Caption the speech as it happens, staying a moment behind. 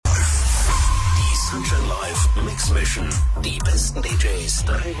Sunshine Live Mix Mission. Die besten DJs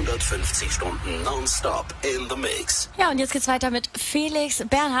 350 Stunden nonstop in the Mix. Ja, und jetzt geht's weiter mit Felix.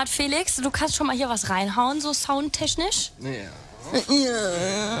 Bernhard, Felix, du kannst schon mal hier was reinhauen, so soundtechnisch?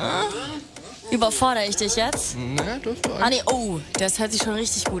 Ja. Überfordere ich dich jetzt? Ne, dürfte eigentlich. Ah nee, oh, das hört sich schon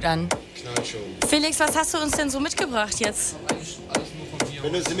richtig gut an. Knallshow. Felix, was hast du uns denn so mitgebracht jetzt? Alles nur von mir.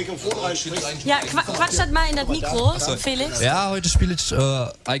 Wenn du ins Mikrofon reinsprichst. Ja, quatsch das mal in das Mikro, Felix. Ja, heute spiele ich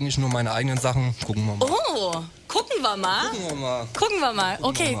eigentlich nur meine eigenen Sachen. Gucken wir mal. Oh, gucken wir mal. Gucken wir mal.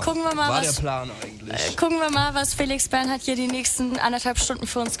 Okay, gucken wir mal, War was... der Plan eigentlich. Gucken wir mal, was Felix Bernhardt hier die nächsten 1,5 Stunden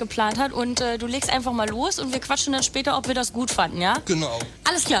für uns geplant hat. Und du legst einfach mal los und wir quatschen dann später, ob wir das gut fanden, ja? Genau.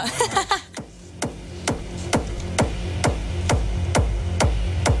 Alles klar.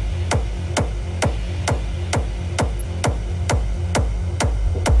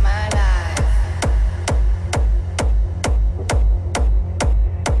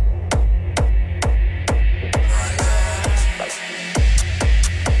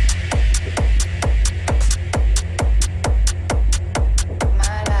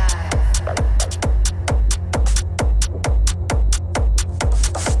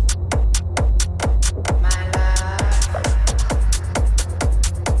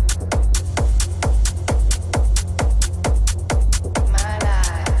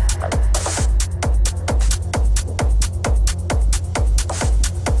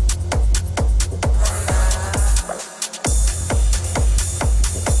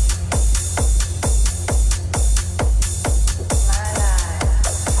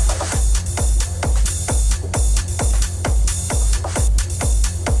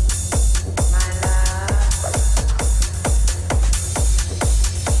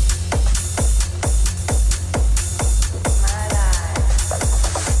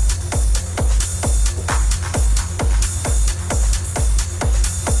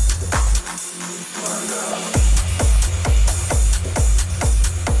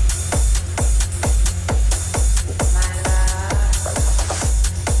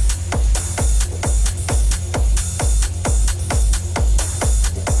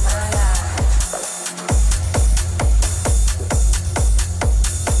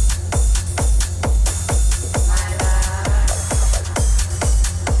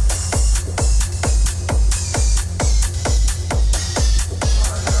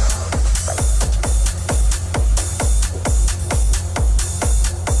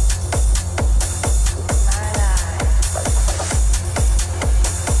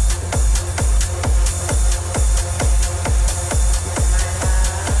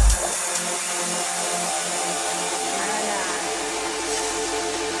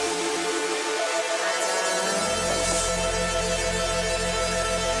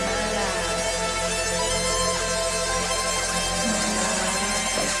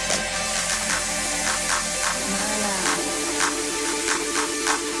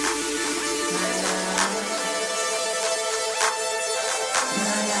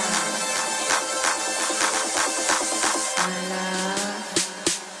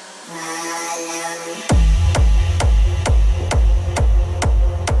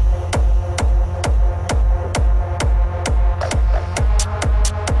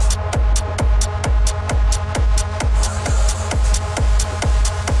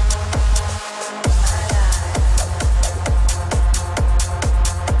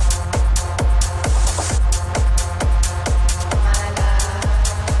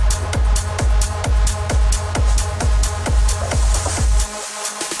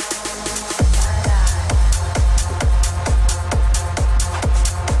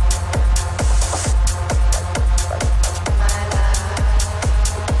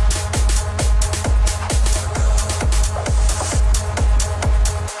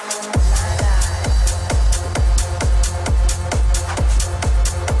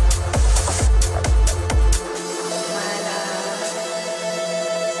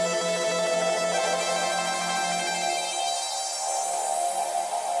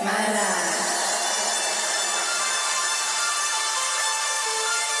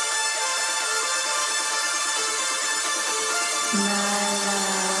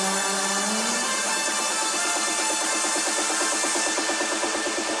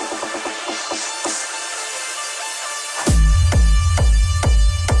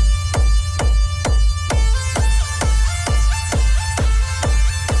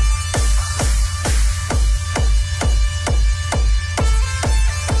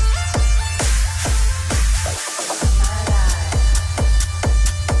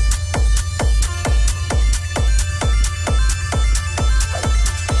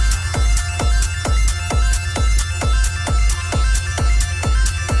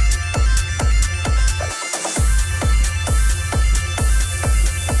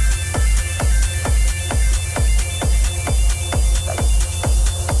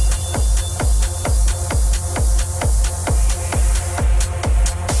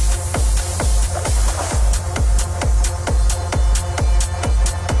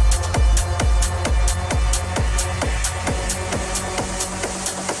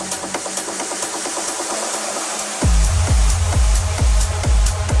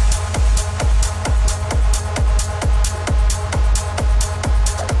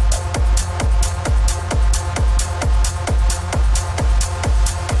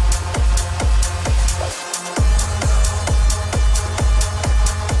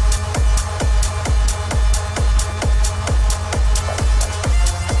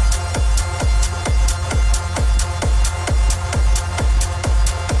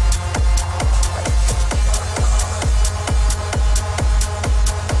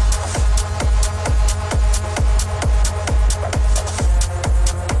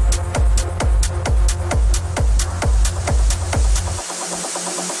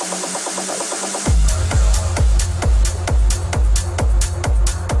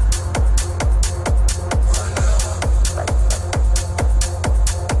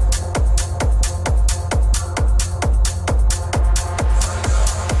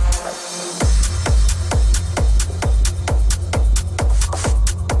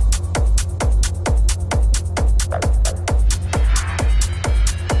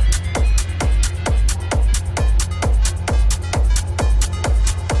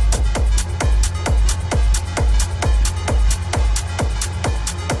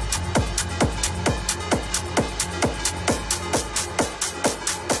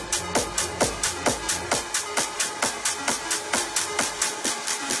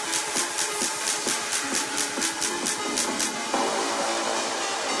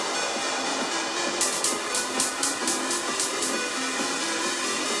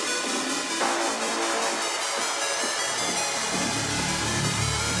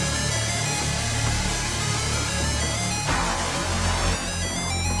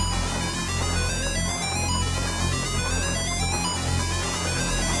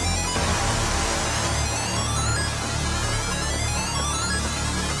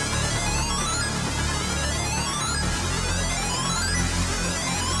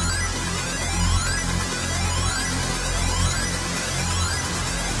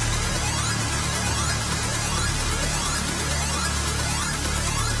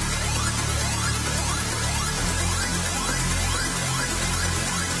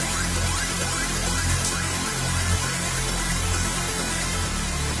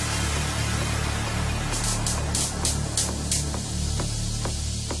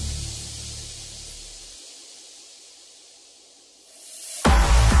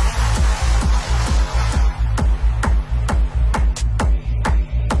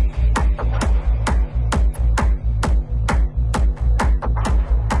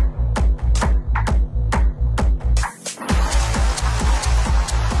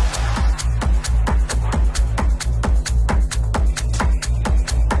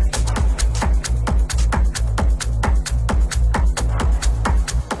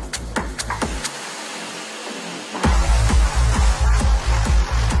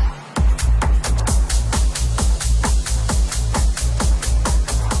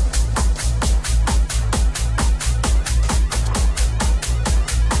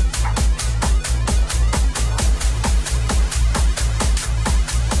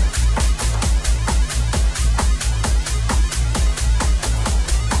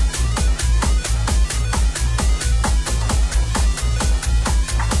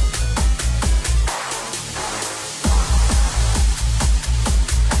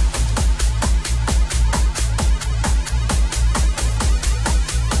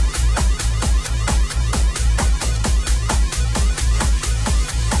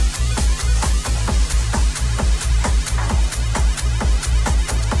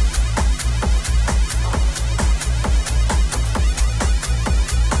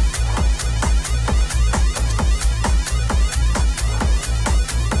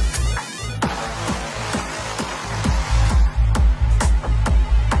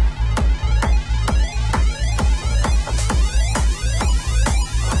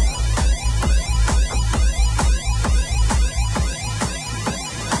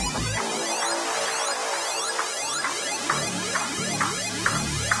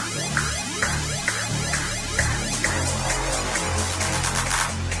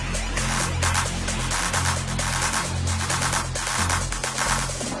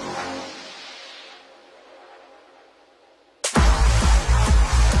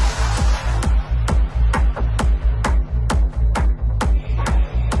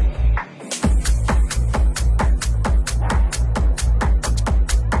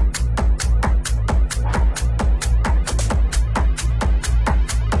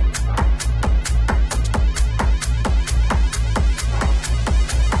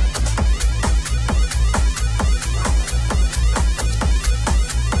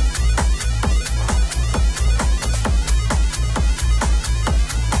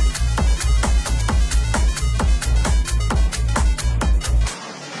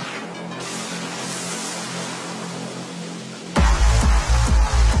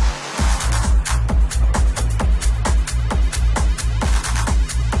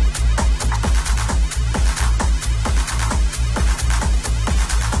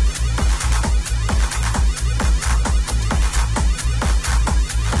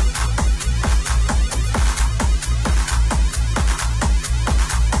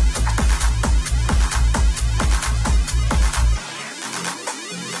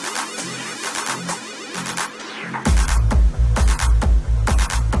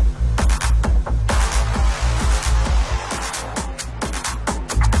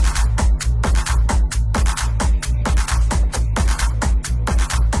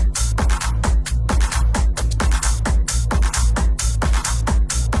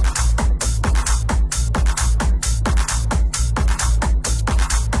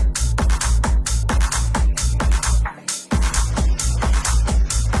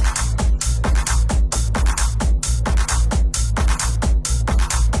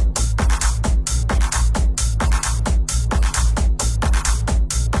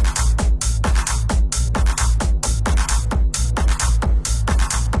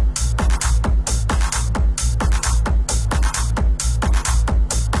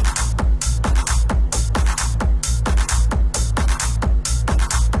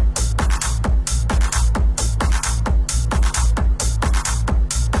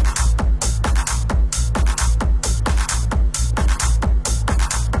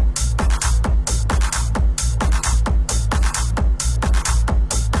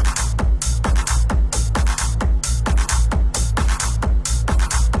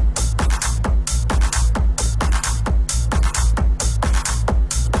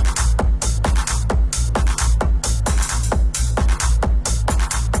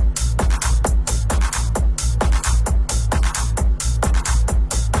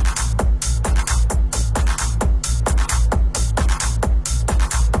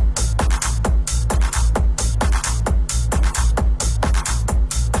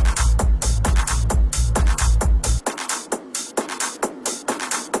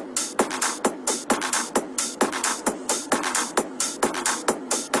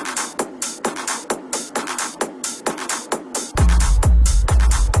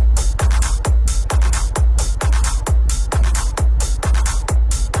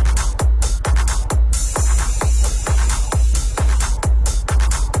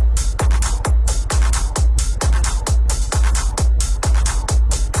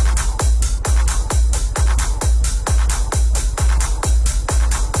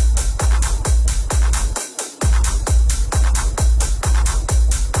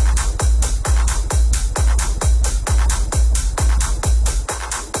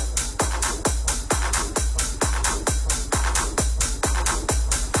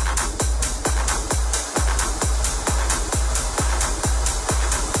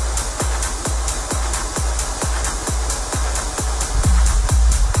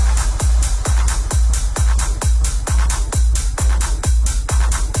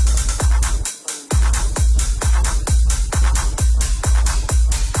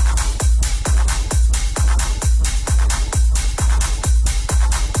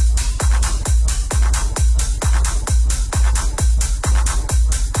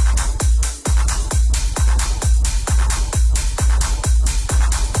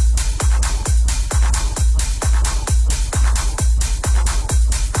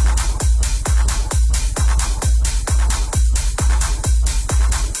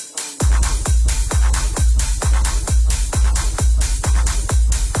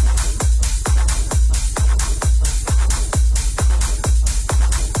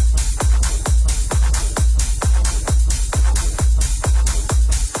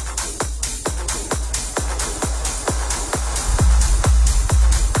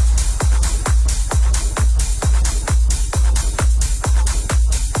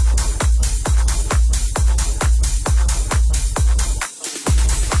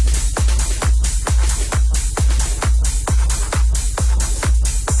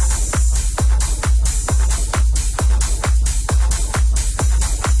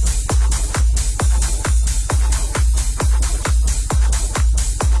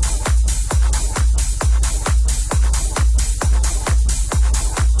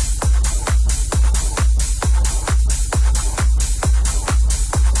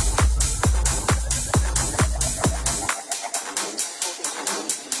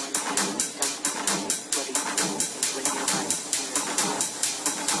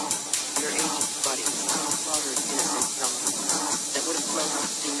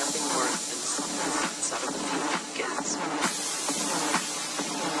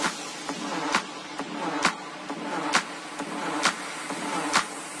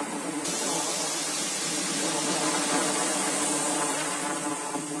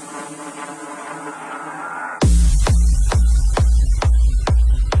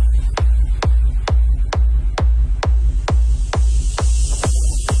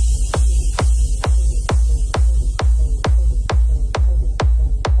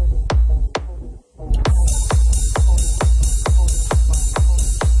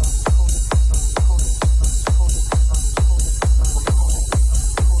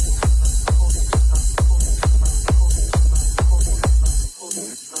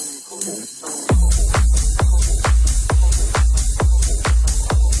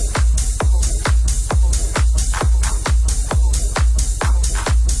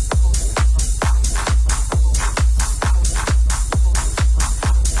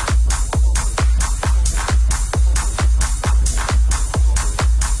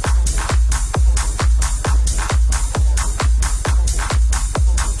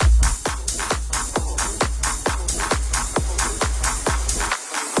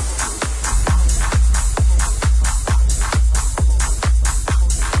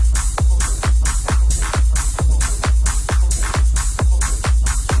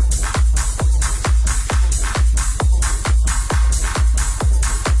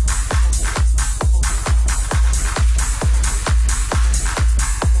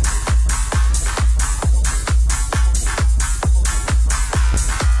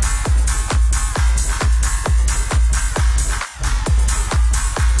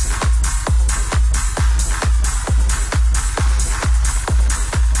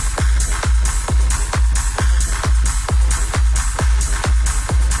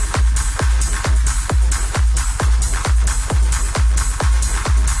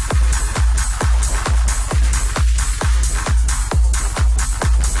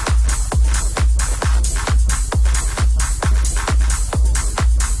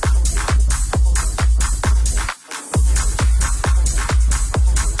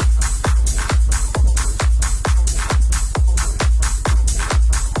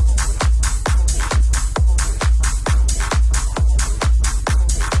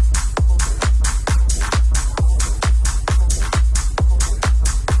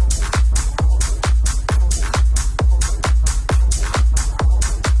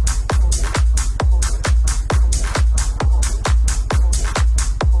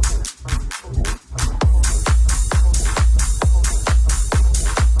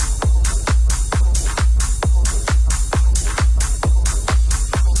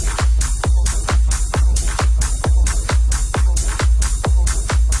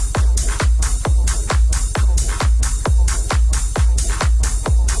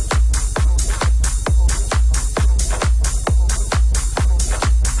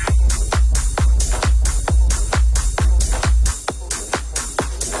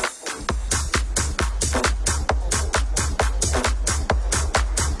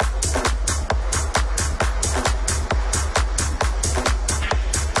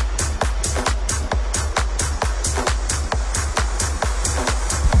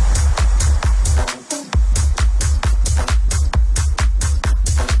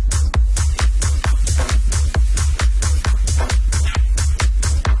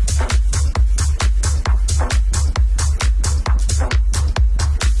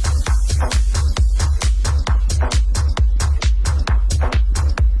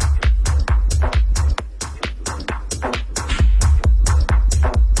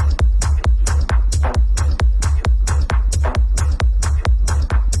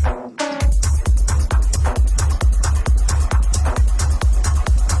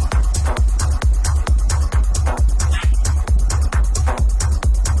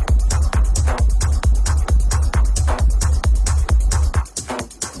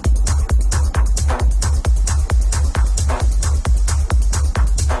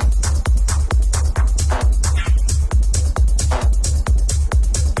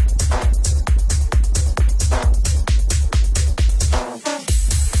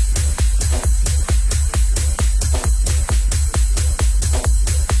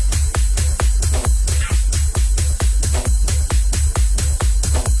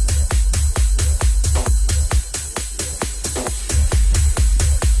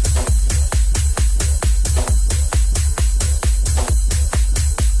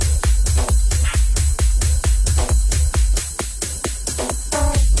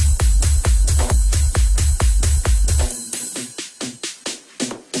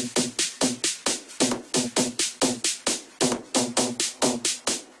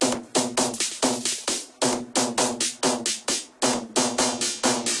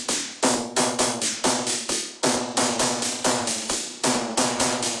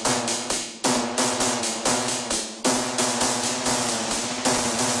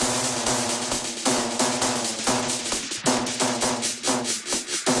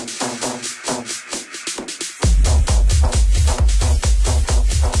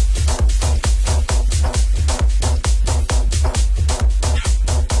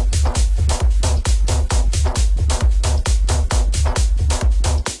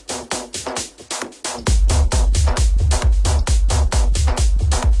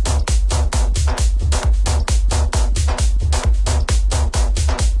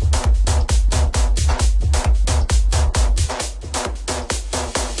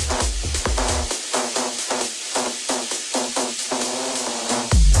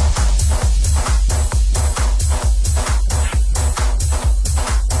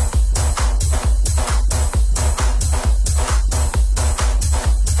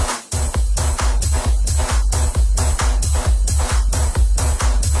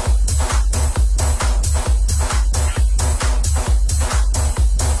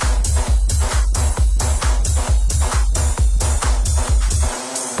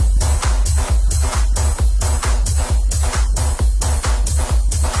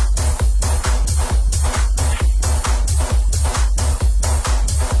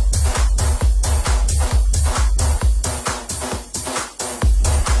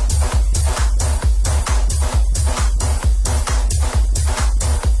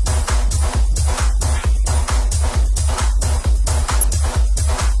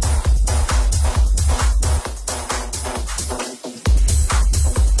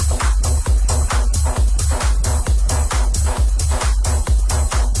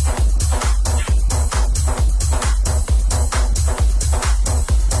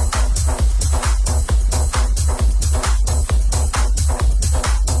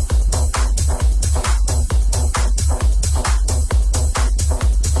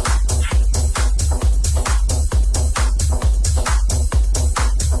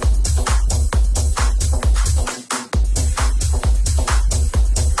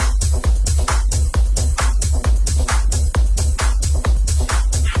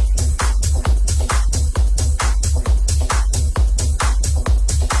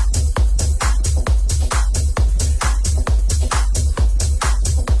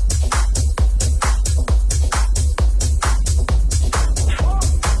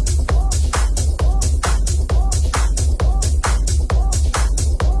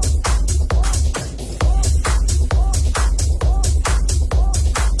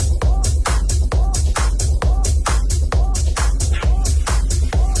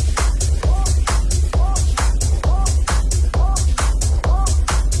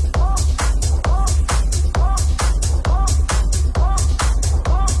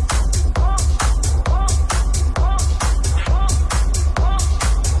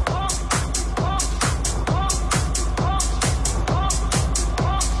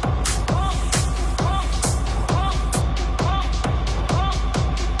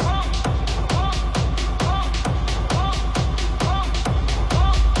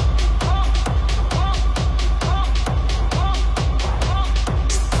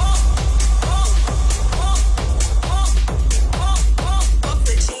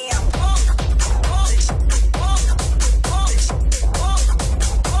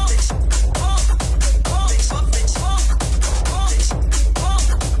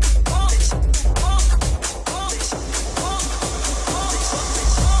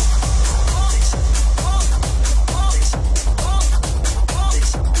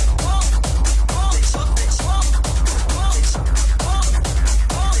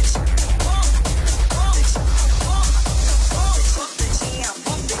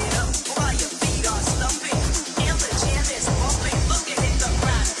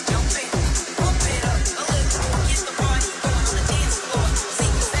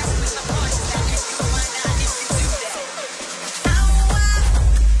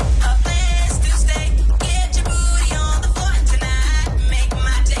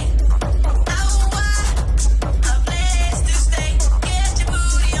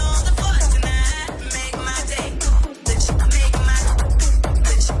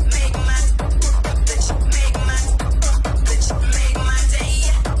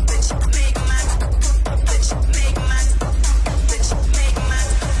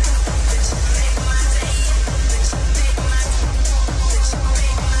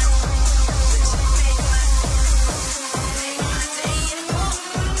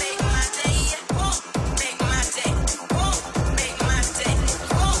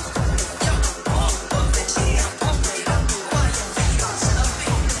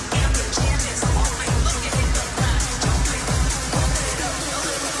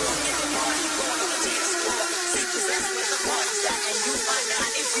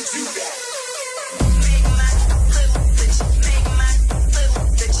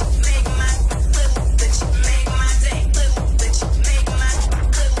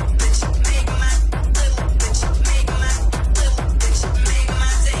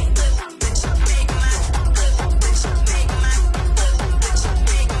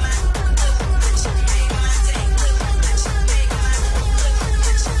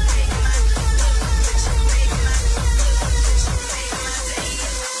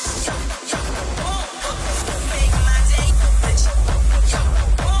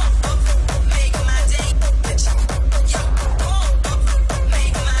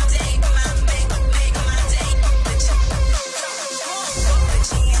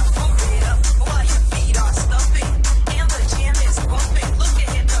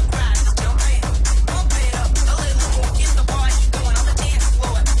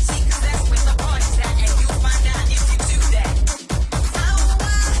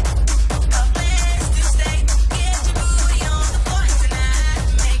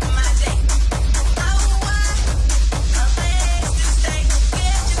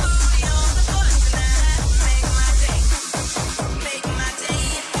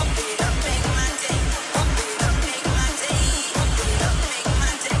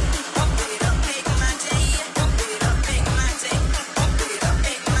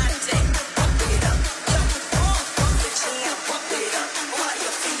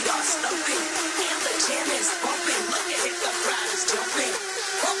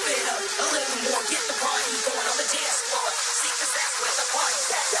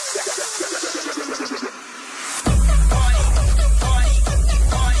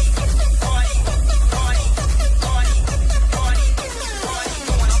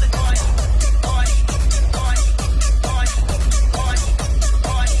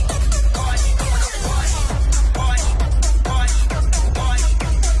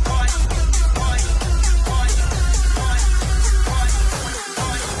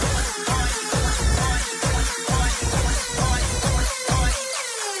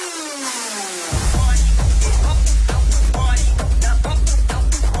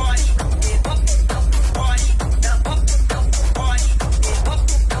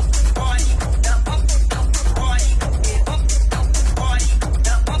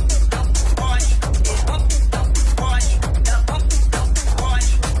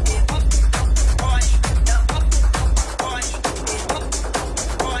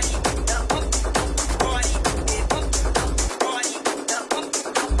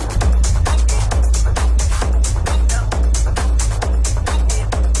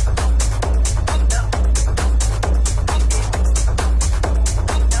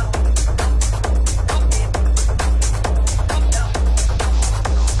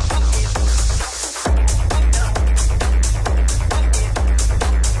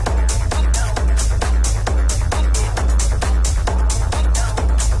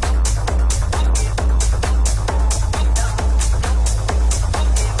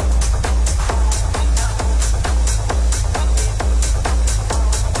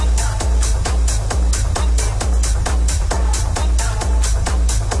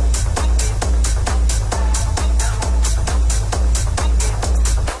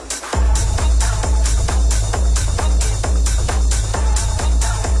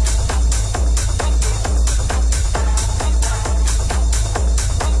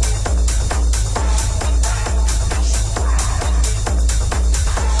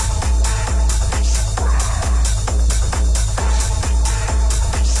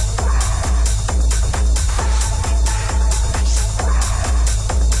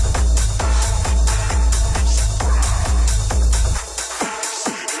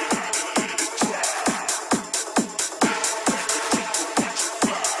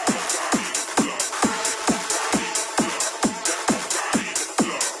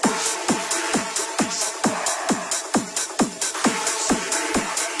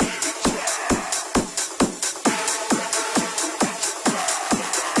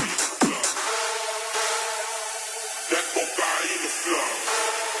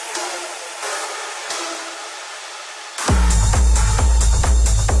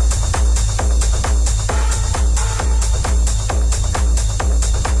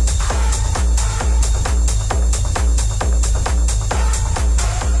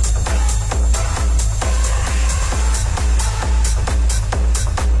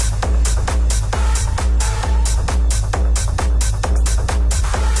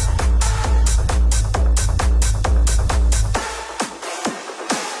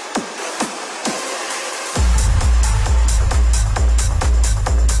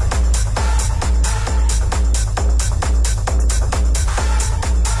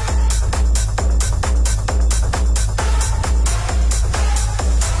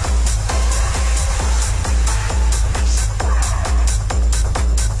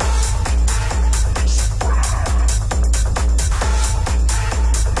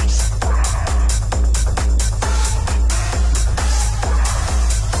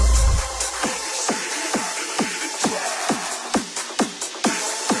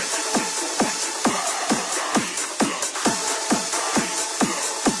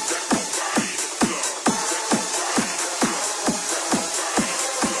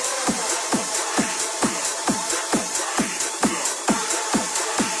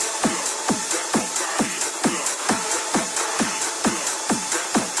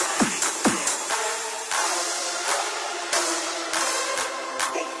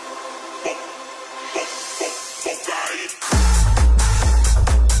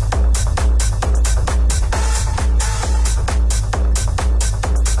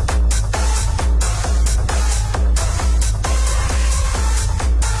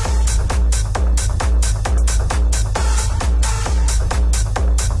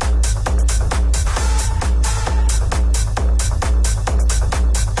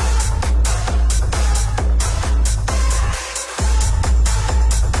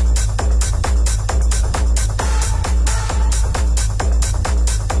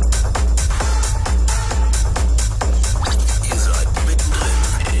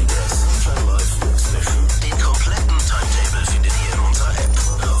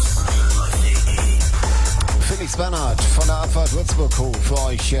 Crew für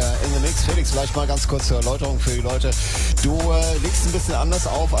euch in the Mix. Felix, vielleicht mal ganz kurz zur Erläuterung für die Leute. Du legst ein bisschen anders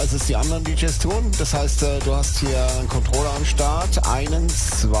auf, als es die anderen DJs tun. Das heißt, du hast hier einen Controller am Start,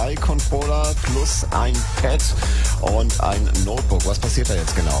 2 Controller plus ein Pad und ein Notebook. Was passiert da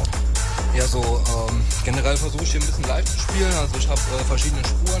jetzt genau? Ja, so generell versuche ich hier ein bisschen live zu spielen. Also ich habe verschiedene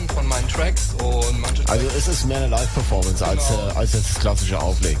Spuren von meinen Tracks und manche Tracks. Also es ist mehr eine Live-Performance als jetzt das klassische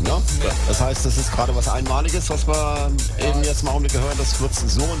Auflegen, ne? Ja. Das heißt, das ist gerade was Einmaliges, was wir eben jetzt mal gehört. Das wird es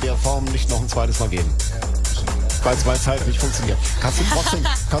so in der Form nicht noch ein zweites Mal geben. Weil es halt nicht funktioniert. Kannst du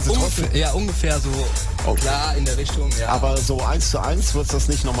trotzdem? Ja, ungefähr so. Okay. Klar, in der Richtung, ja. Aber so 1:1 wird es das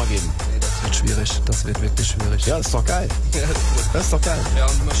nicht nochmal geben. Nee, das wird schwierig. Das wird wirklich schwierig. Ja, das ist doch geil. Ja, das ist doch geil. Ja,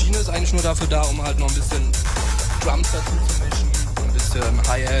 und die Maschine ist eigentlich nur dafür da, um halt noch ein bisschen Drums dazu zu mischen, ein bisschen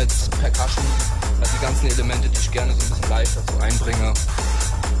Hi-Hats, Percussion, also die ganzen Elemente, die ich gerne so ein bisschen live dazu einbringe.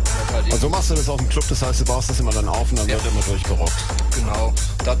 Und so machst du das auf dem Club, das heißt, du baust das immer dann auf und dann wird immer durchgerockt. Genau.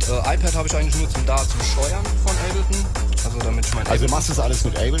 Das iPad habe ich eigentlich nur zum Steuern von Ableton. Also damit ich Also du machst das alles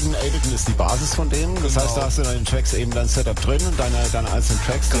mit Ableton. Ableton ist die Basis von dem. Das heißt, da hast du in den Tracks eben dein Setup drin und deine einzelnen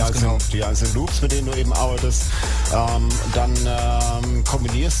Tracks, die einzelnen Loops, mit denen du eben arbeitest. Dann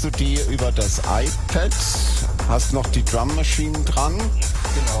kombinierst du die über das iPad, hast noch die Drummaschinen dran.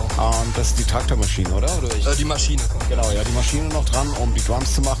 Genau. Das ist die Traktormaschine, oder? Die Maschine. Genau, ja, die Maschine noch dran, um die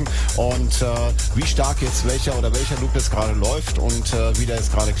Drums zu machen. Und wie stark jetzt welcher Loop jetzt gerade läuft und wie der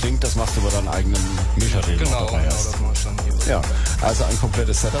jetzt gerade klingt, das machst du über deinen eigenen Mischer. Genau, das mach ich dann hier. Ja, also ein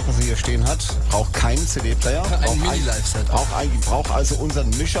komplettes Setup, was er hier stehen hat. Braucht keinen CD-Player. Ein Mini-Live-Setup. Braucht also unseren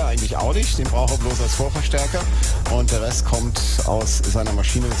Mischer eigentlich auch nicht. Den braucht er bloß als Vorverstärker. Und der Rest kommt aus seiner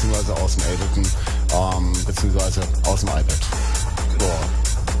Maschine bzw. aus dem Ableton bzw. aus dem iPad. So.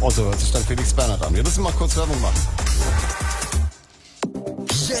 Und so hört sich dann Felix Bernhardt an. Wir müssen mal kurz Werbung machen.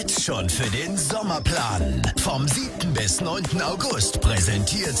 Jetzt schon für den Sommerplan. Vom 7. bis 9. August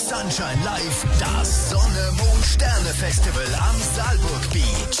präsentiert Sunshine Live das Sonne-Mond-Sterne-Festival am Saalburg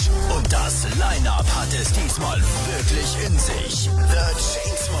Beach. Und das Line-Up hat es diesmal wirklich in sich. The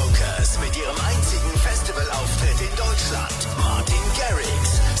Chainsmokers mit ihrem einzigen Festivalauftritt in Deutschland. Martin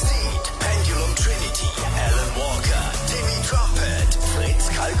Garrix, Seed, Pendulum Trinity, Alan Walker, Timmy Trumpet,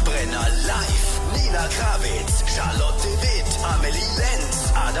 Fritz Kalkbrenner live, Nina Kravitz, Charlotte de Witt, Amelie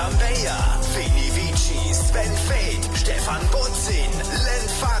Lenz, Adam Beyer, Vinny Vici, Sven Feth, Stefan Butzin, Len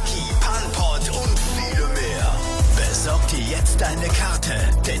Faki, Panpot und viele mehr. Besorg dir jetzt deine Karte,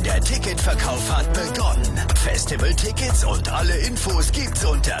 denn der Ticketverkauf hat begonnen. Festivaltickets und alle Infos gibt's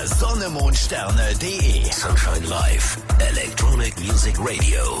unter sonnemondsterne.de. Sunshine Live, Electronic Music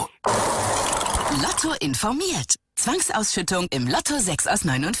Radio. Lotto informiert. Zwangsausschüttung im Lotto 6 aus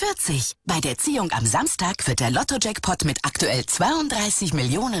 49. Bei der Ziehung am Samstag wird der Lotto-Jackpot mit aktuell 32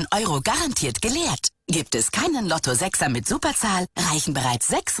 Millionen Euro garantiert geleert. Gibt es keinen Lotto-Sechser mit Superzahl, reichen bereits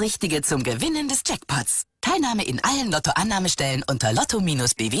 6 Richtige zum Gewinnen des Jackpots. Teilnahme in allen Lotto-Annahmestellen unter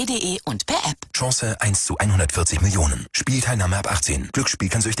lotto-bw.de und per App. Chance 1 zu 140 Millionen. Spielteilnahme ab 18. Glücksspiel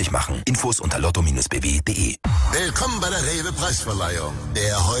kann süchtig machen. Infos unter lotto-bw.de. Willkommen bei der Rewe Preisverleihung.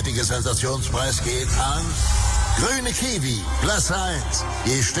 Der heutige Sensationspreis geht an grüne Kiwi, Glas 1.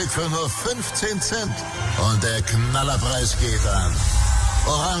 Je Stück für nur 15 Cent. Und der Knallerpreis geht an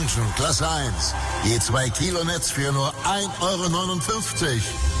Orangen, Glas 1. Je 2 Kilo Netz für nur 1,59 €.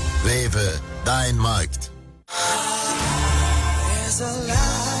 Rewe, dein Markt.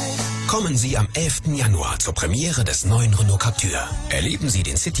 Kommen Sie am 11. Januar zur Premiere des neuen Renault Captur. Erleben Sie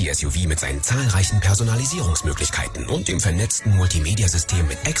den City-SUV mit seinen zahlreichen Personalisierungsmöglichkeiten und dem vernetzten Multimedia-System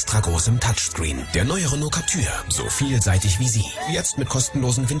mit extra großem Touchscreen. Der neue Renault Captur, so vielseitig wie Sie. Jetzt mit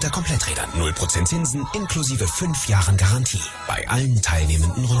kostenlosen Winterkompletträdern, 0% Zinsen, inklusive 5 Jahren Garantie. Bei allen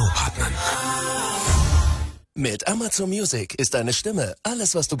teilnehmenden Renault-Partnern. Mit Amazon Music ist deine Stimme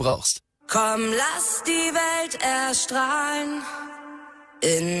alles, was du brauchst. Komm, lass die Welt erstrahlen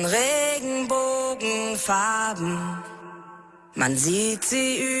in Regenbogenfarben. Man sieht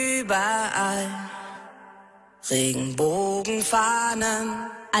sie überall. Regenbogenfahnen.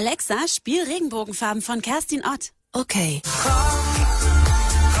 Alexa, spiel Regenbogenfarben von Kerstin Ott. Okay.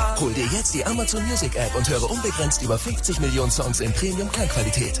 Hol dir jetzt die Amazon Music App und höre unbegrenzt über 50 Millionen Songs in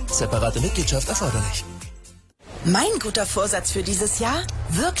Premium-Klangqualität. Separate Mitgliedschaft erforderlich. Mein guter Vorsatz für dieses Jahr?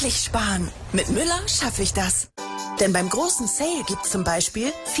 Wirklich sparen. Mit Müller schaffe ich das. Denn beim großen Sale gibt's zum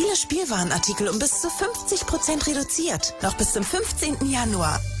Beispiel viele Spielwarenartikel um bis zu 50% reduziert. Noch bis zum 15.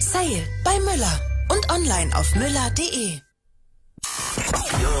 Januar. Sale bei Müller. Und online auf müller.de.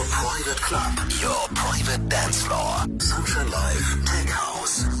 Your private club, your private dance floor. Sunshine Live Tech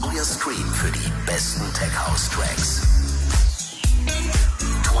House. Euer Stream für die besten Tech House Tracks.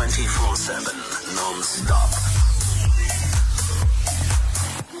 24/7 non-stop.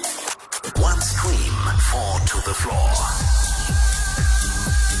 Stream 4 to the Floor.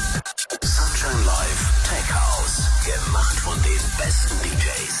 Sunshine Live Tech House. Gemacht von den besten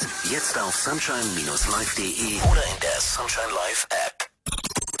DJs. Jetzt auf sunshine-live.de oder in der Sunshine Live App.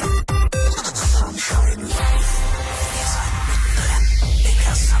 Sunshine Live. Ihr seid mittendrin in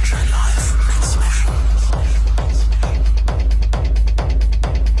der Sunshine Live Mix Session.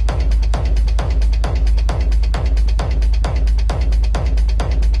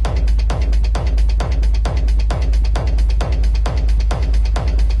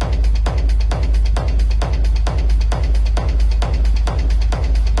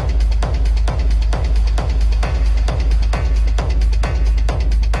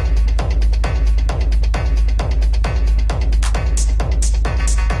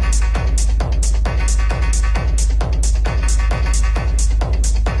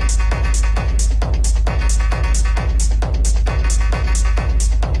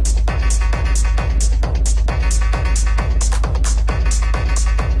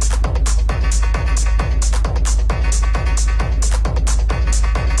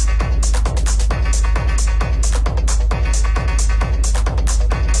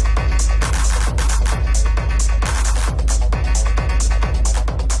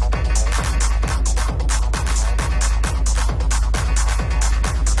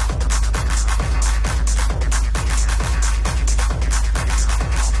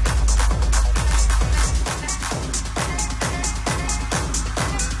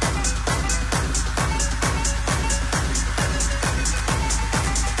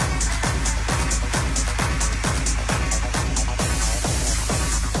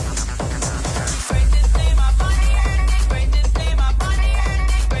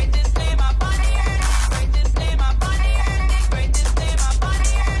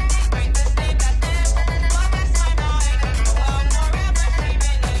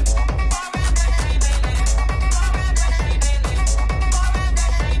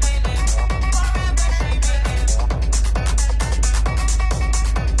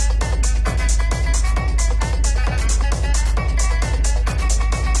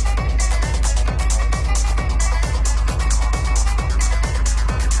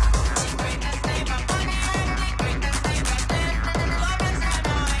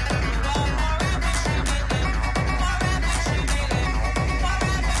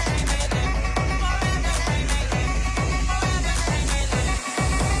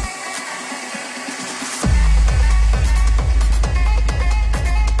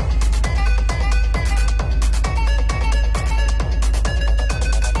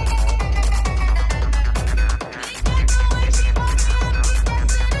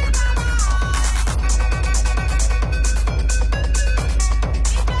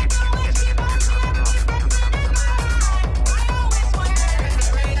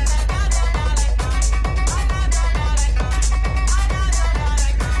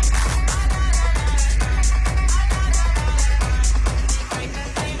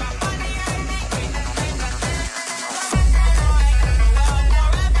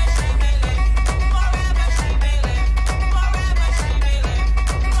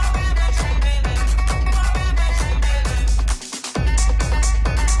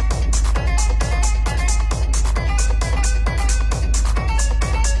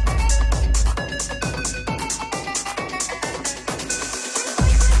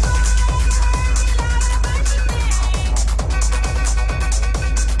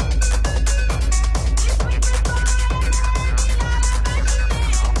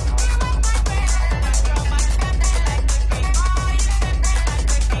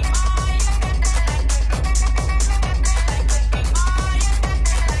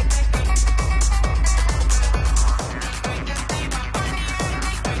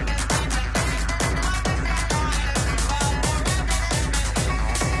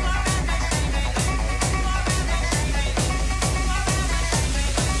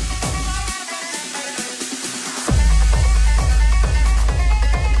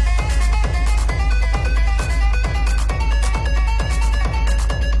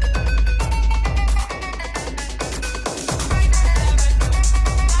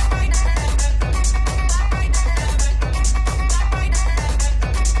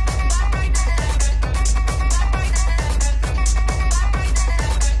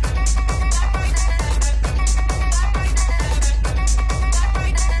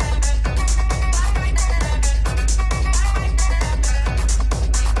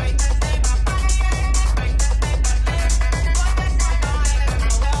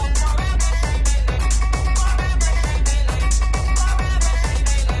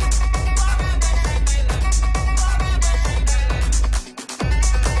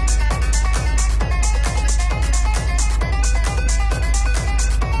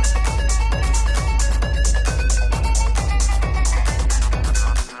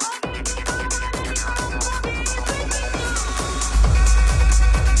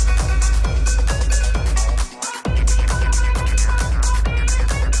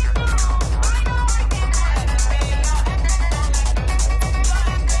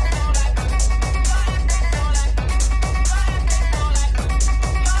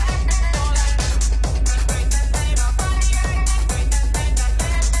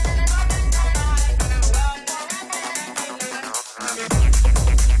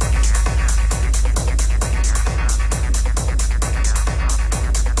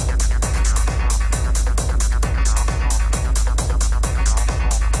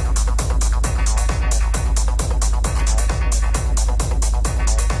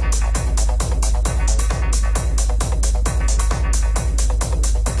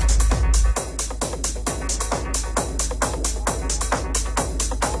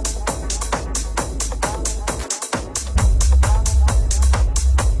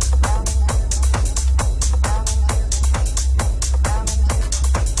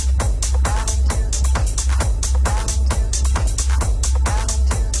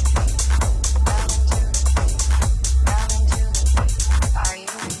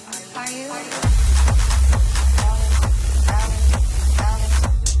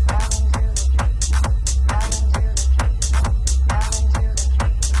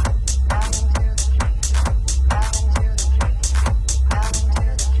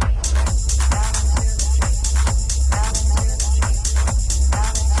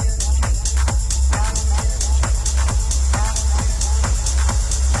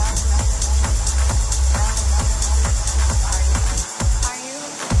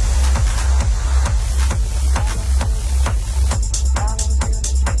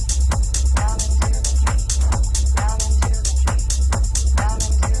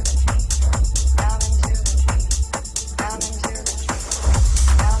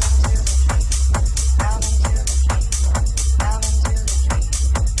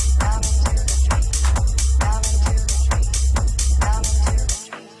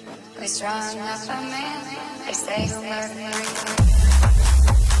 We strong enough for man. They say he'll murder me.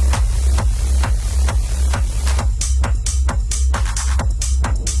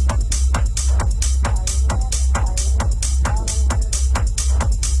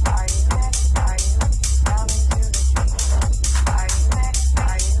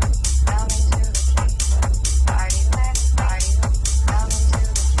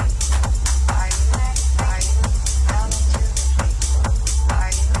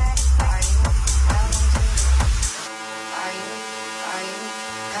 Are you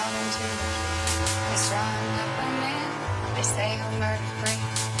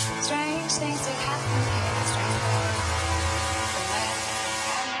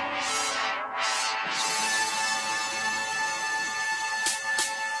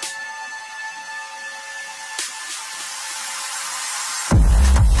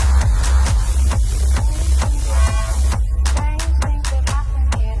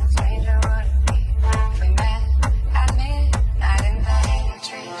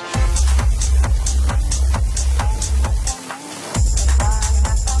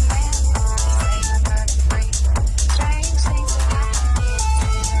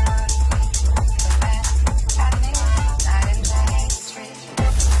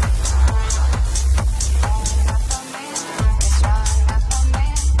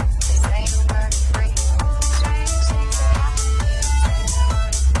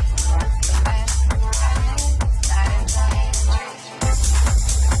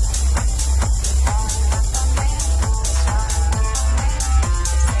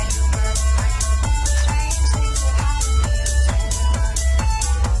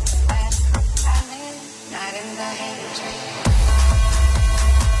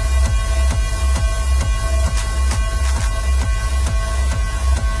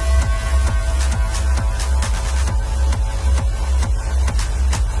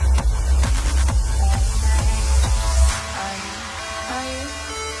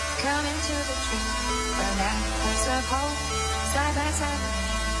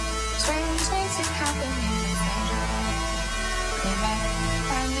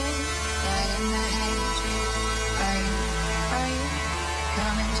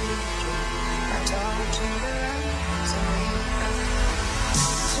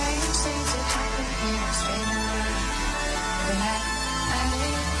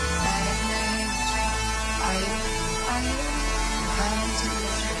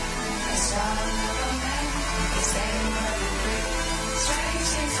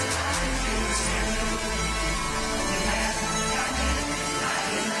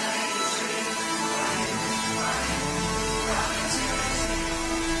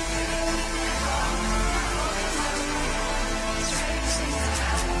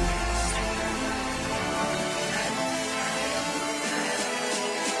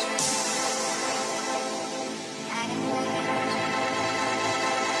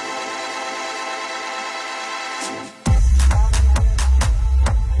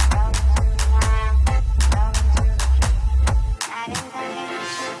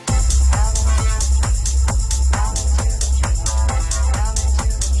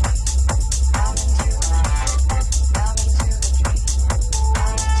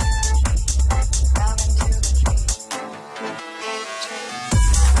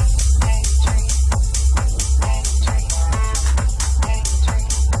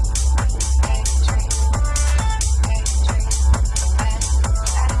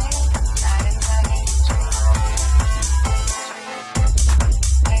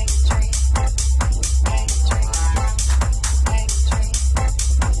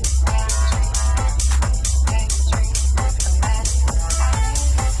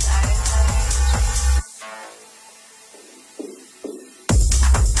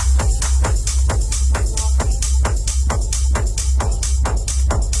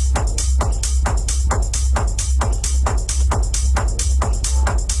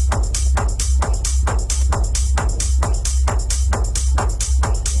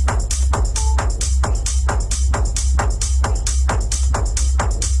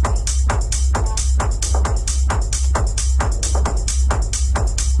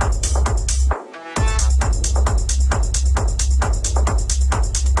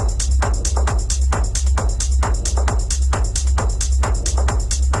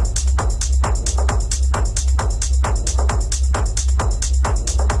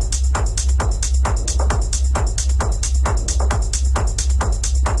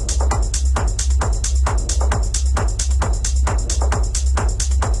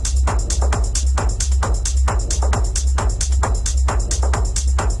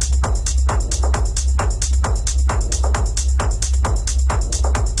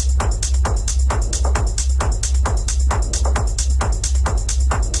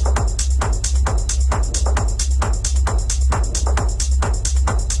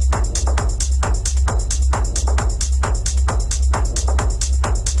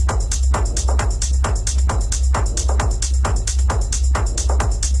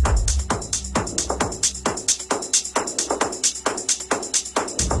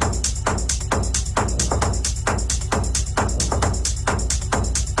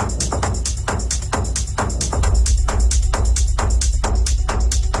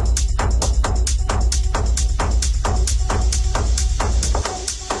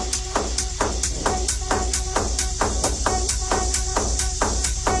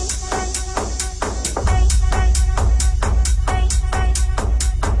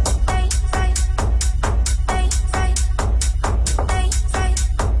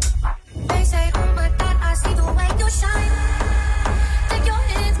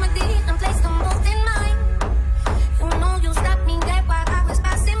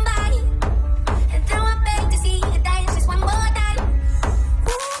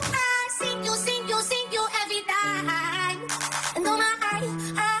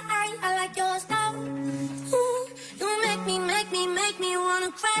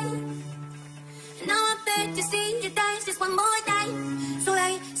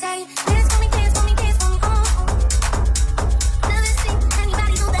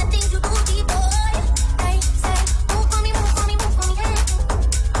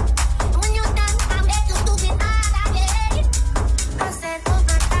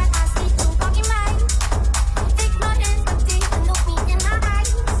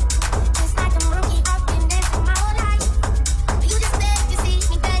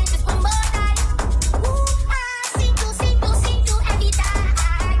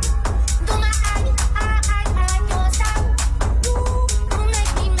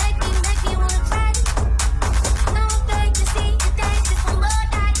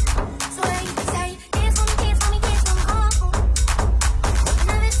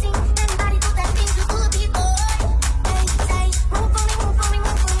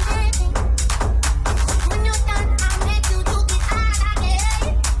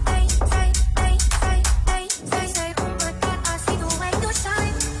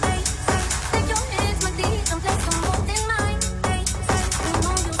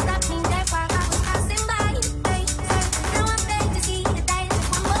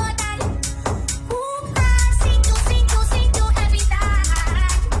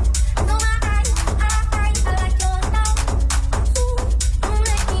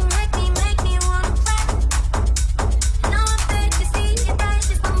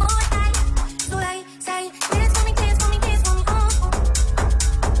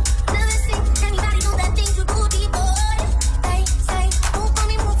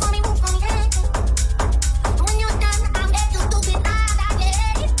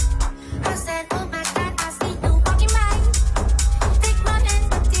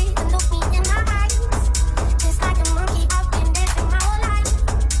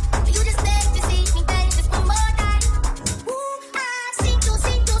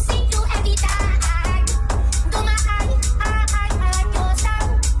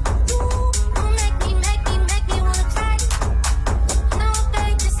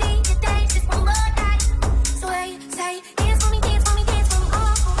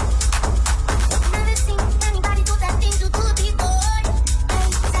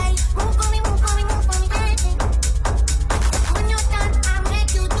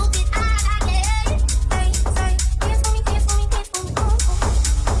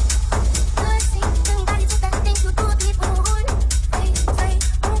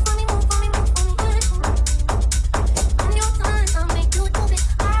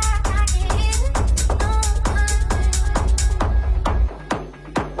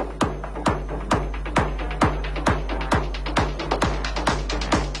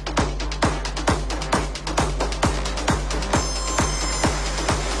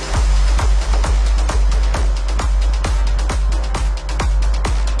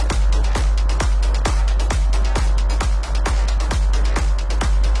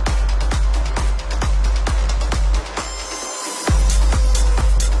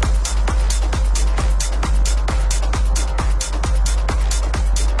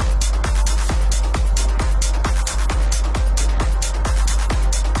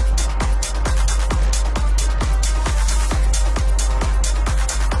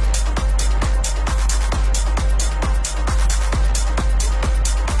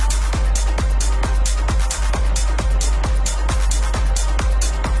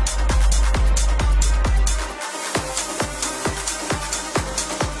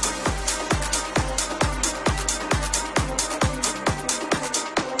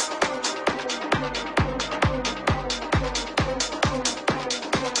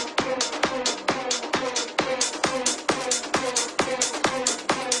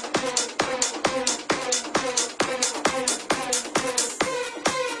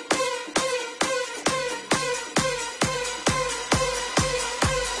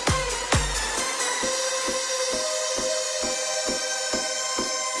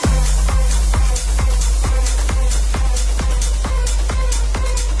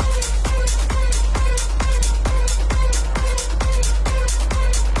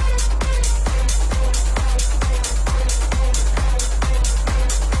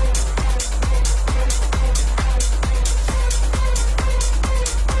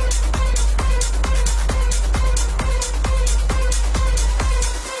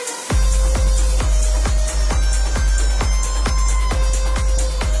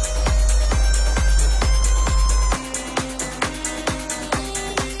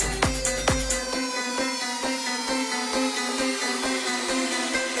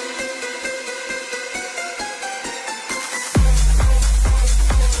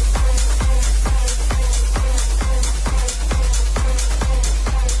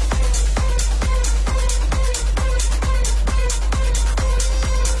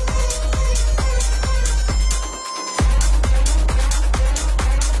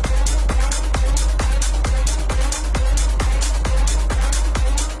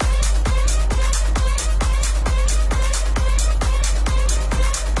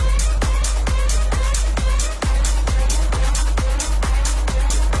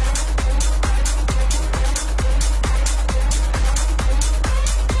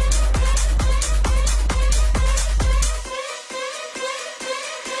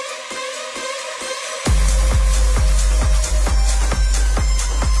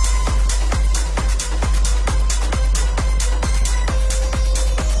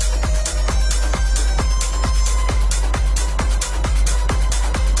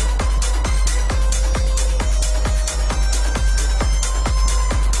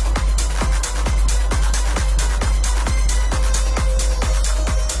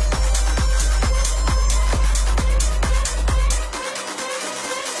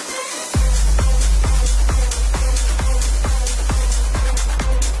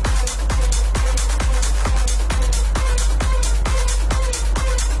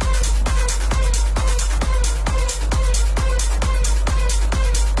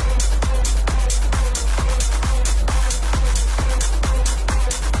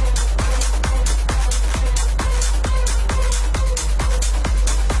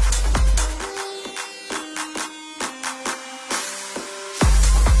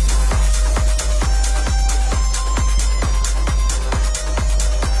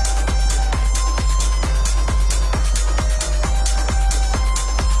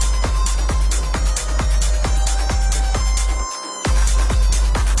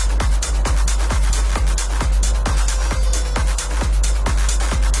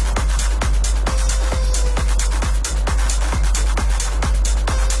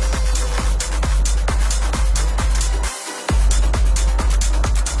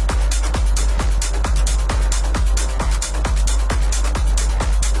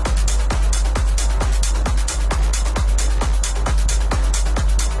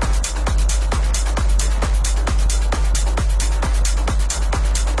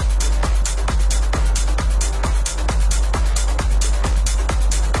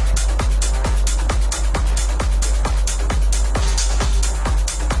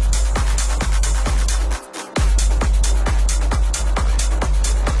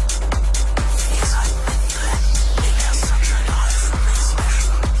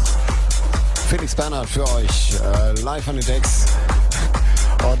Felix Bernhardt für euch live an den Decks.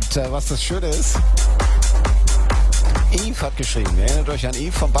 Und was das Schöne ist, Yves hat geschrieben, ihr erinnert euch an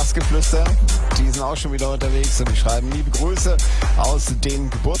Yves vom Bassgeflüster, die sind auch schon wieder unterwegs und die schreiben liebe Grüße aus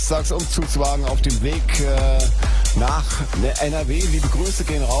den Geburtstagsumzugswagen auf dem Weg nach NRW. Liebe Grüße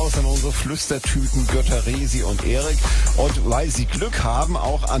gehen raus an unsere Flüstertüten Götter Resi und Erik und weil sie Glück haben,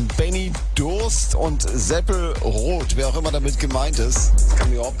 auch an Benny Durst und Seppel Roth, wer auch immer damit gemeint ist. Das kann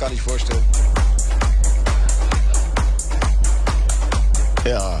ich mir überhaupt gar nicht vorstellen.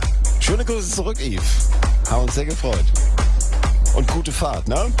 Ja, schöne Grüße zurück, Yves. Haben uns sehr gefreut. Und gute Fahrt,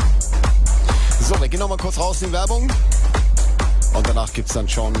 ne? So, wir gehen noch mal kurz raus in die Werbung. Und danach gibt's dann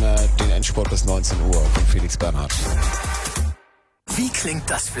schon den Endspurt bis 19 Uhr von Felix Bernhardt. Wie klingt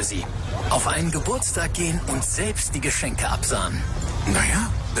das für Sie? Auf einen Geburtstag gehen und selbst die Geschenke absahen. Naja,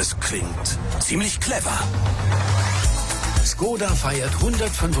 das klingt ziemlich clever. Skoda feiert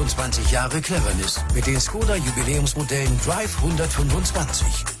 125 Jahre Cleverness mit den Skoda Jubiläumsmodellen Drive 125.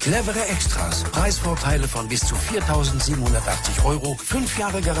 Clevere Extras, Preisvorteile von bis zu 4.780 €, 5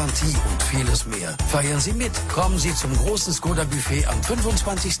 Jahre Garantie und vieles mehr. Feiern Sie mit. Kommen Sie zum großen Skoda-Buffet am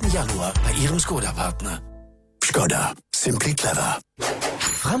 25. Januar bei Ihrem Skoda-Partner. Skoda. Simply clever.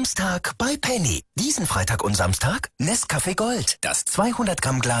 Framstag bei Penny. Diesen Freitag und Samstag Nescafé Gold. Das 200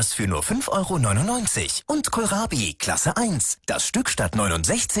 Gramm Glas für nur 5,99 € Und Kohlrabi Klasse 1. Das Stück statt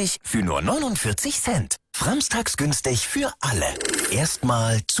 69 für nur 49 Cent. Framstags günstig für alle.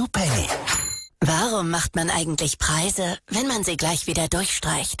 Erstmal zu Penny. Warum macht man eigentlich Preise, wenn man sie gleich wieder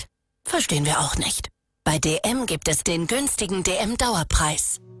durchstreicht? Verstehen wir auch nicht. Bei DM gibt es den günstigen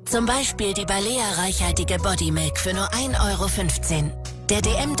DM-Dauerpreis. Zum Beispiel die Balea-reichhaltige Bodymilk für nur 1,15 €. Der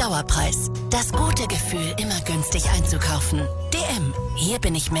DM-Dauerpreis. Das gute Gefühl, immer günstig einzukaufen. DM. Hier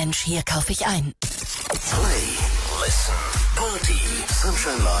bin ich Mensch, hier kaufe ich ein. Play, listen, party.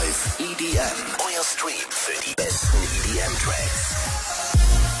 Sunshine Live EDM. Euer Stream für die besten EDM-Tracks.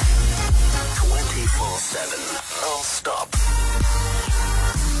 24/7, non-stop.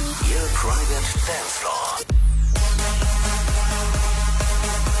 Your private dance floor.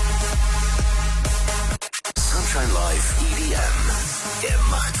 Sunshine Live EDM.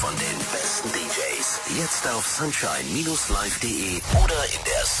 Gemacht von den besten DJs. Jetzt auf sunshine-live.de oder in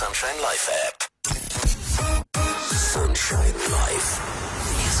der Sunshine Live App. Sunshine Live.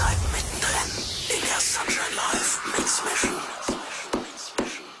 Ihr seid mittendrin in der Sunshine Live Mix Mission.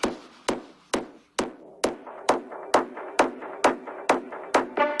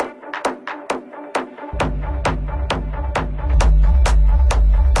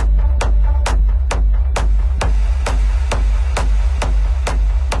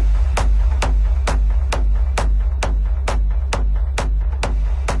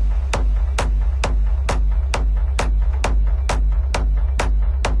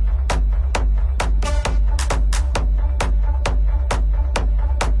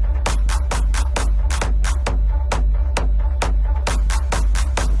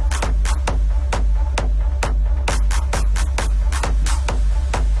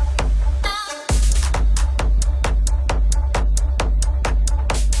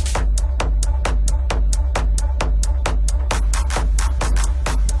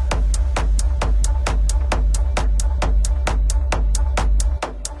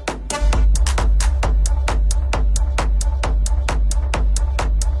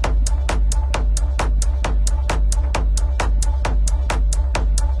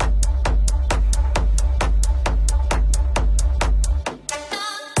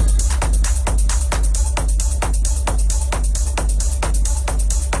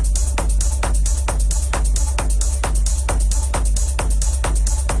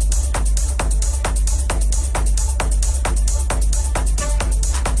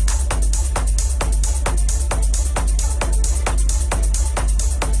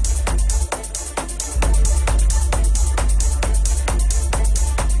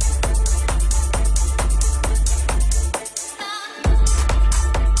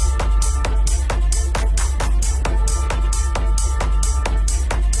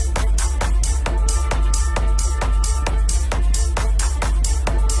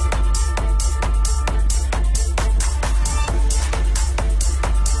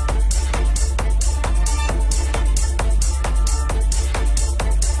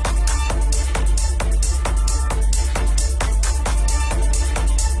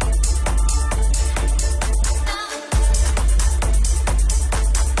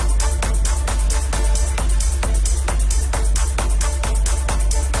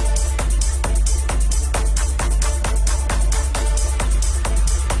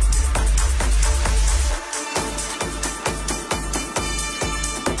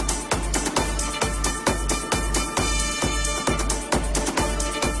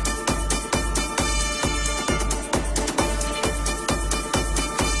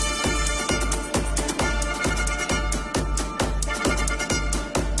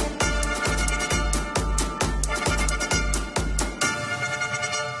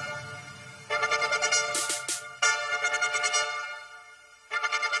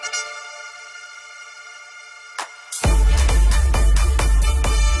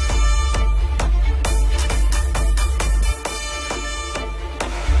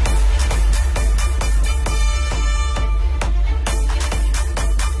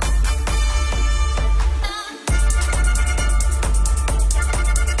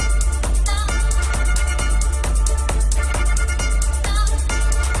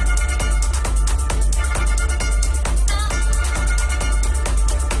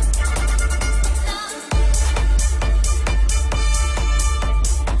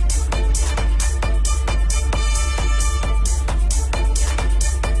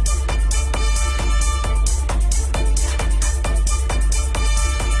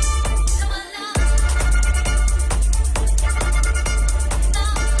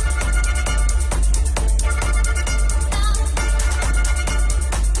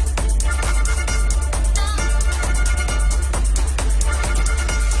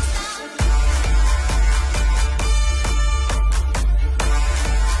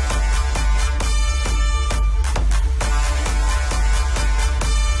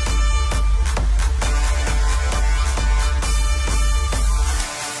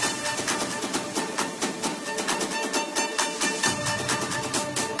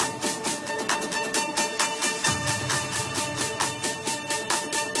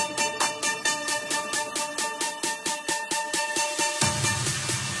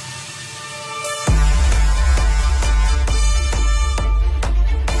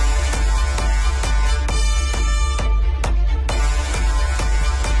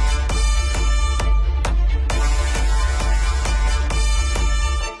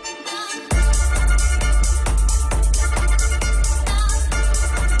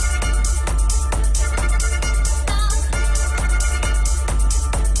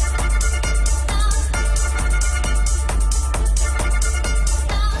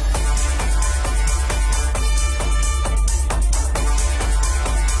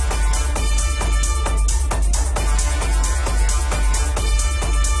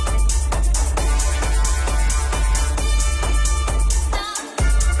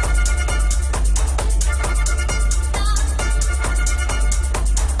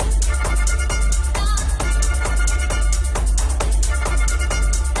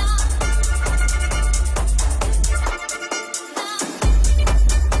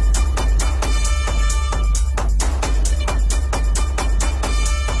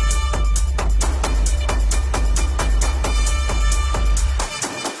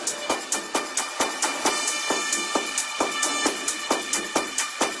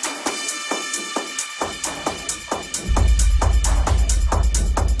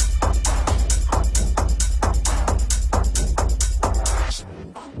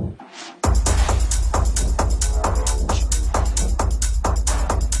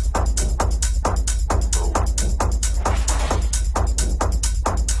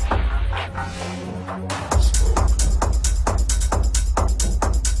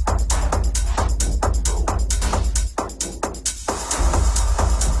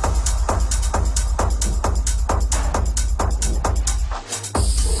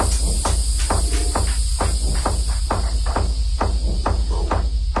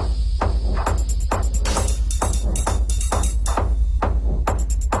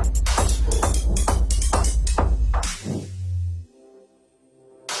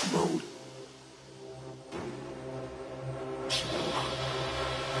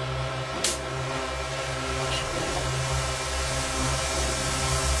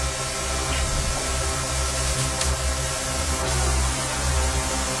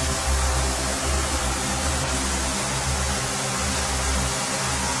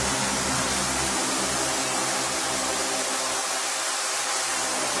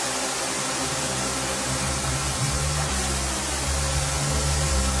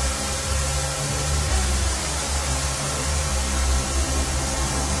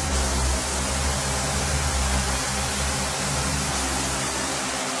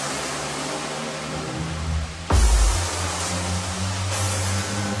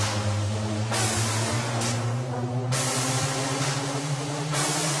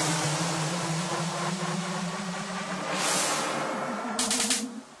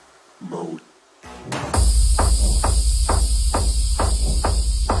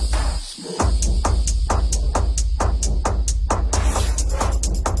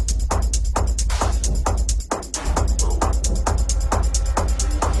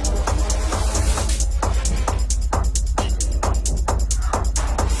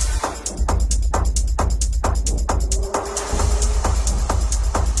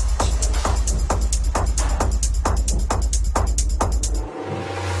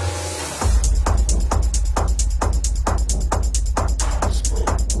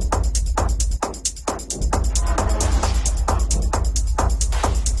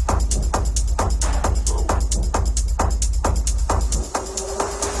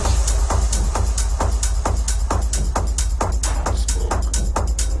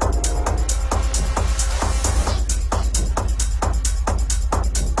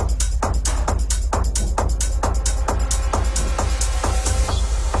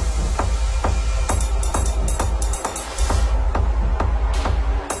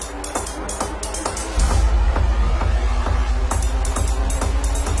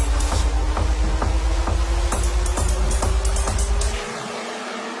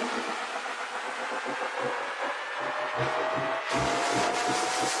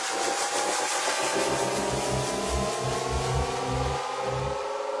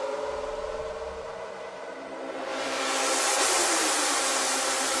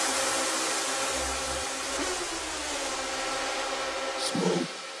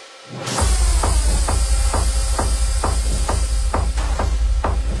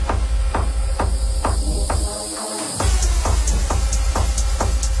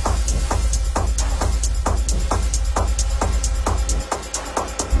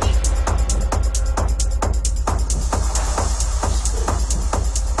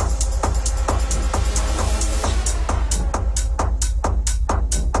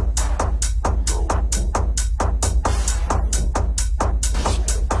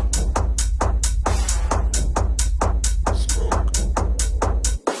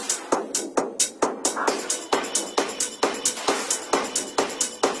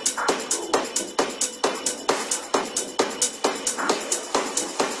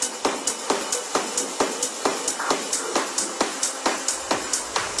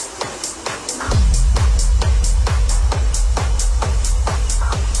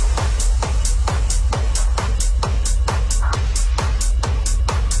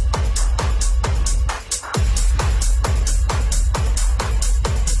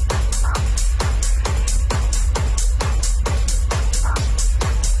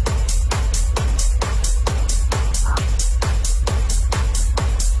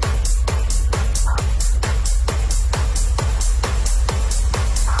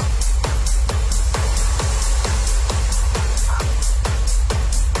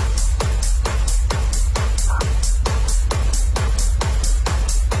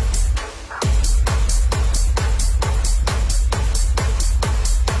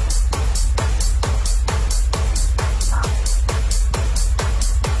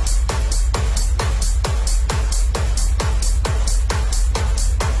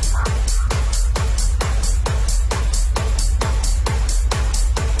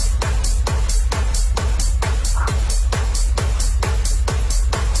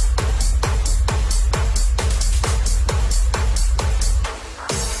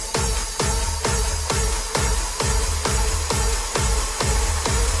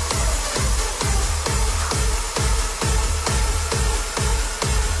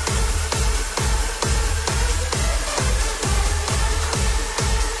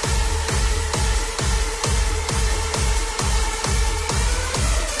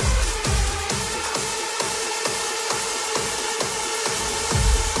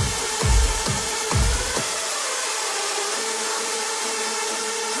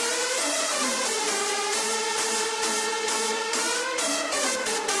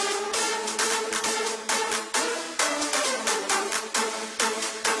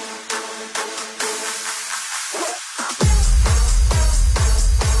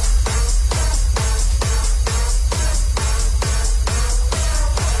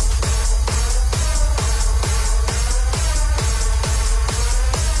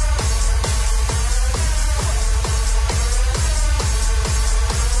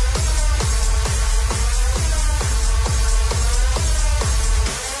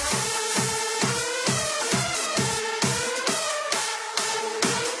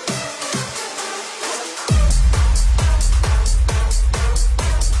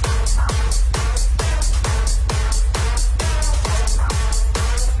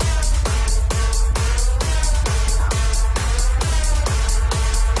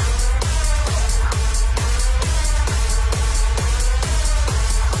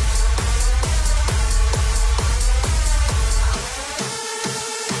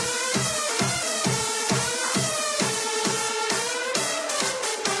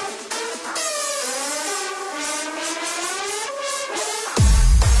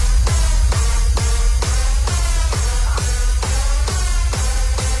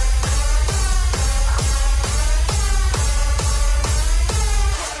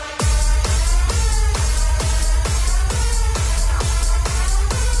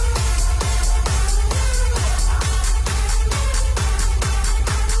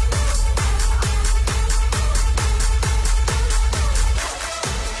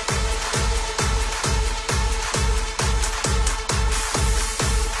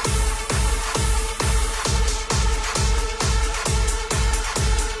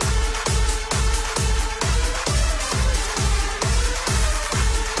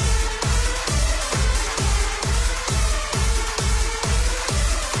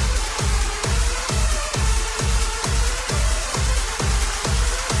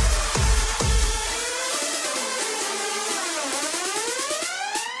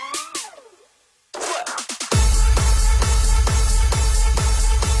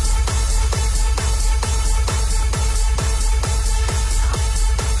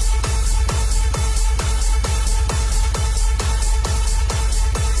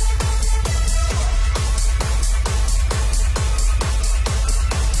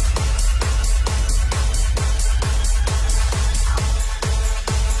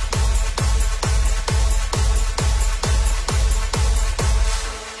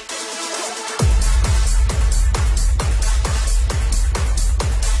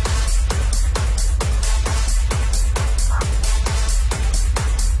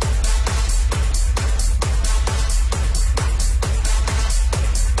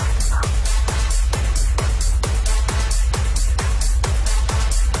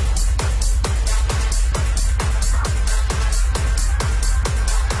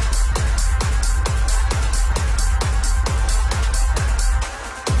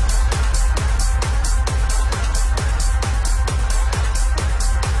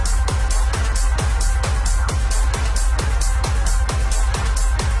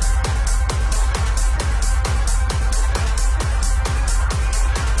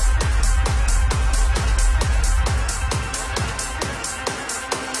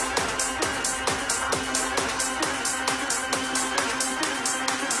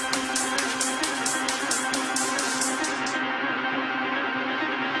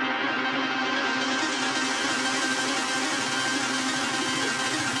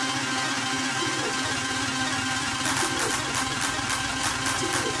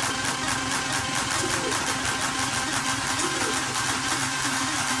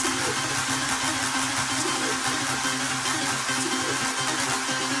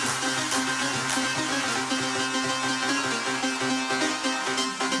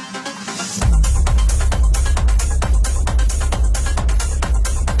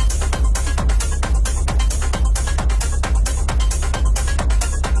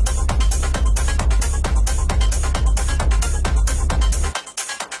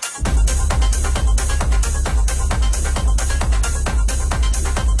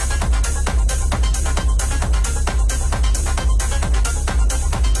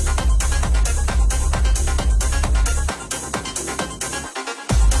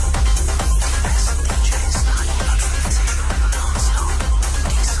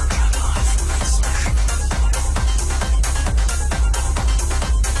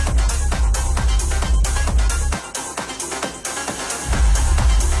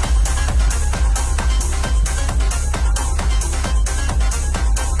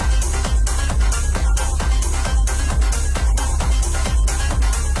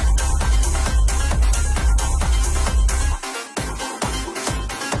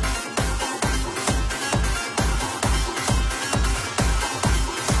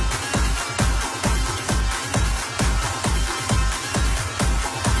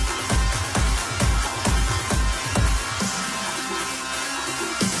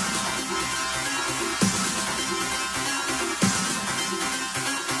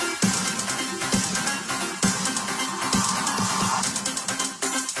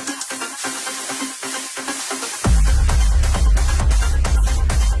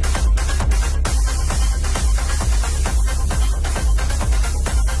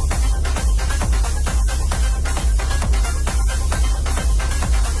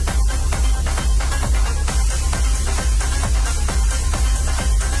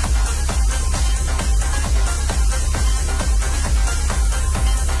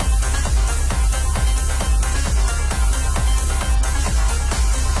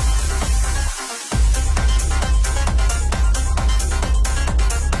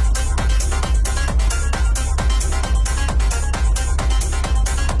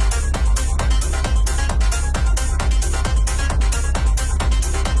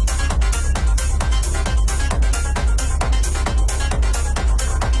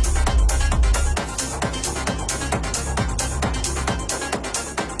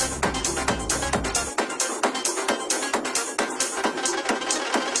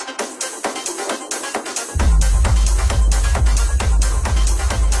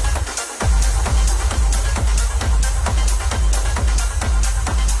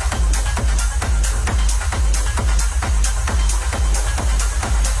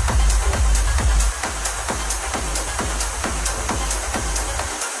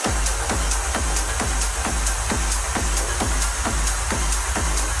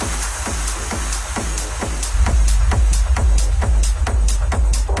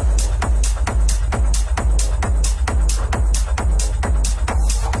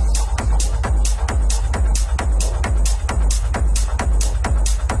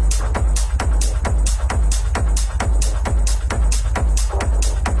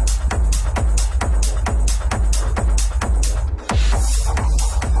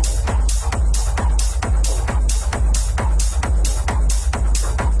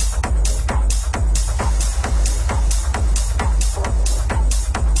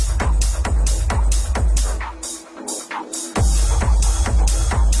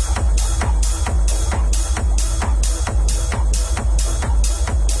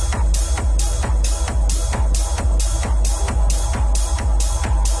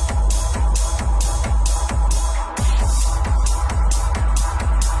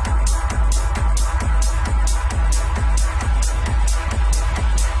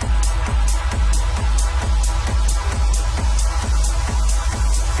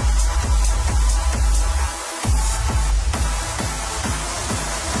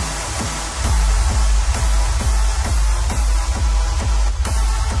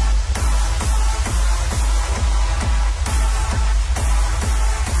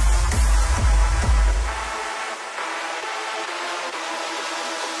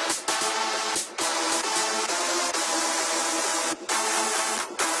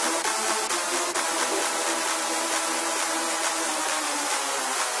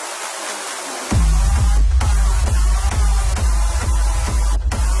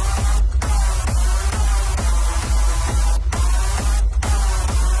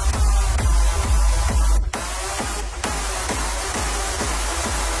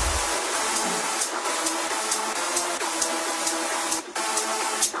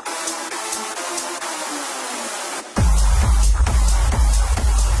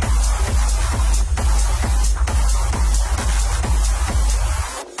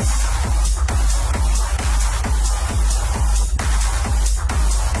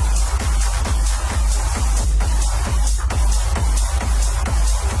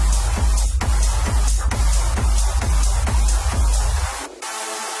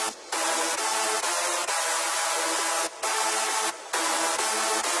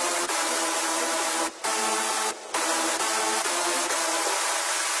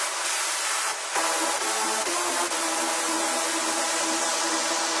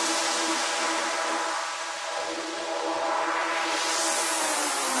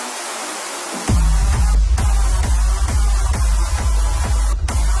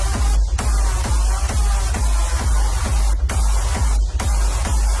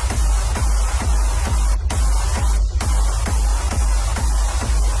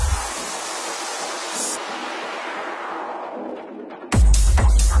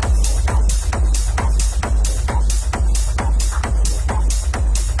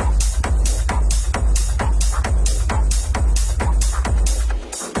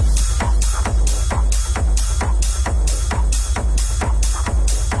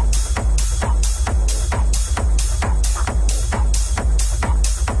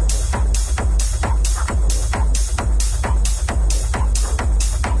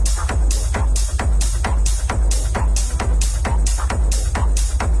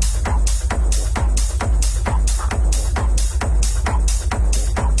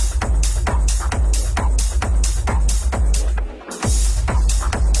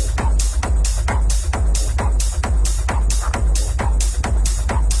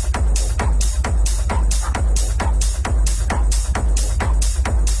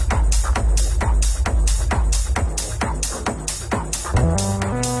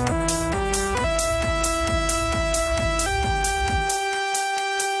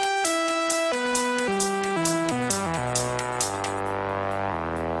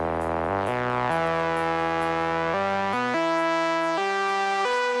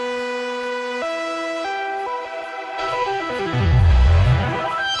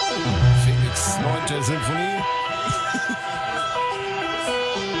 Sinfonie.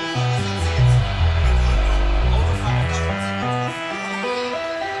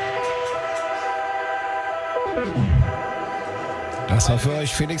 Das war für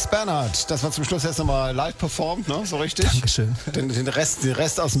euch Felix Bernhardt. Das war zum Schluss jetzt nochmal live performt, ne? So richtig? Dankeschön. Den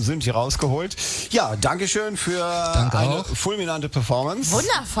Rest aus dem Synthi rausgeholt. Ja, Dankeschön für eine fulminante Performance.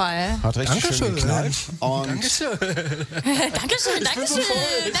 Wundervoll. Hat richtig schön geknallt. Und Dankeschön. Dankeschön.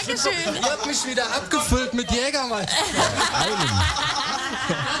 Ihr habt mich wieder abgefüllt mit Jägermeister.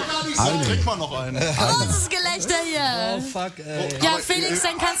 Einen. Kriegt man noch einen. Großes Gelächter hier. Oh fuck, ey. Ja, Felix,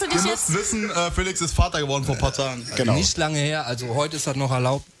 dann kannst du dich Ihr jetzt... müsst wissen, Felix ist Vater geworden vor ein paar Tagen. Genau. Nicht lange her, also heute ist das noch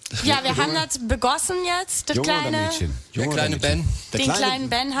erlaubt. Ja, wir haben das begossen jetzt, das Junge oder kleine... Mädchen? Der kleine Ben. Den kleinen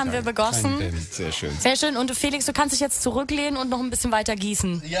Ben haben wir begossen. Ben. Sehr schön. Sehr schön. Und Felix, du kannst dich jetzt zurücklehnen und noch ein bisschen weiter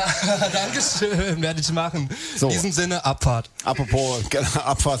gießen. Ja, danke schön, werde ich machen. So. In diesem Sinne, Abfahrt. Apropos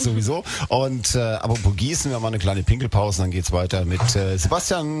Abfahrt sowieso. Und apropos Gießen, wir haben mal eine kleine Pinkelpause, dann geht's weiter mit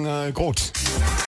Sebastian Groth.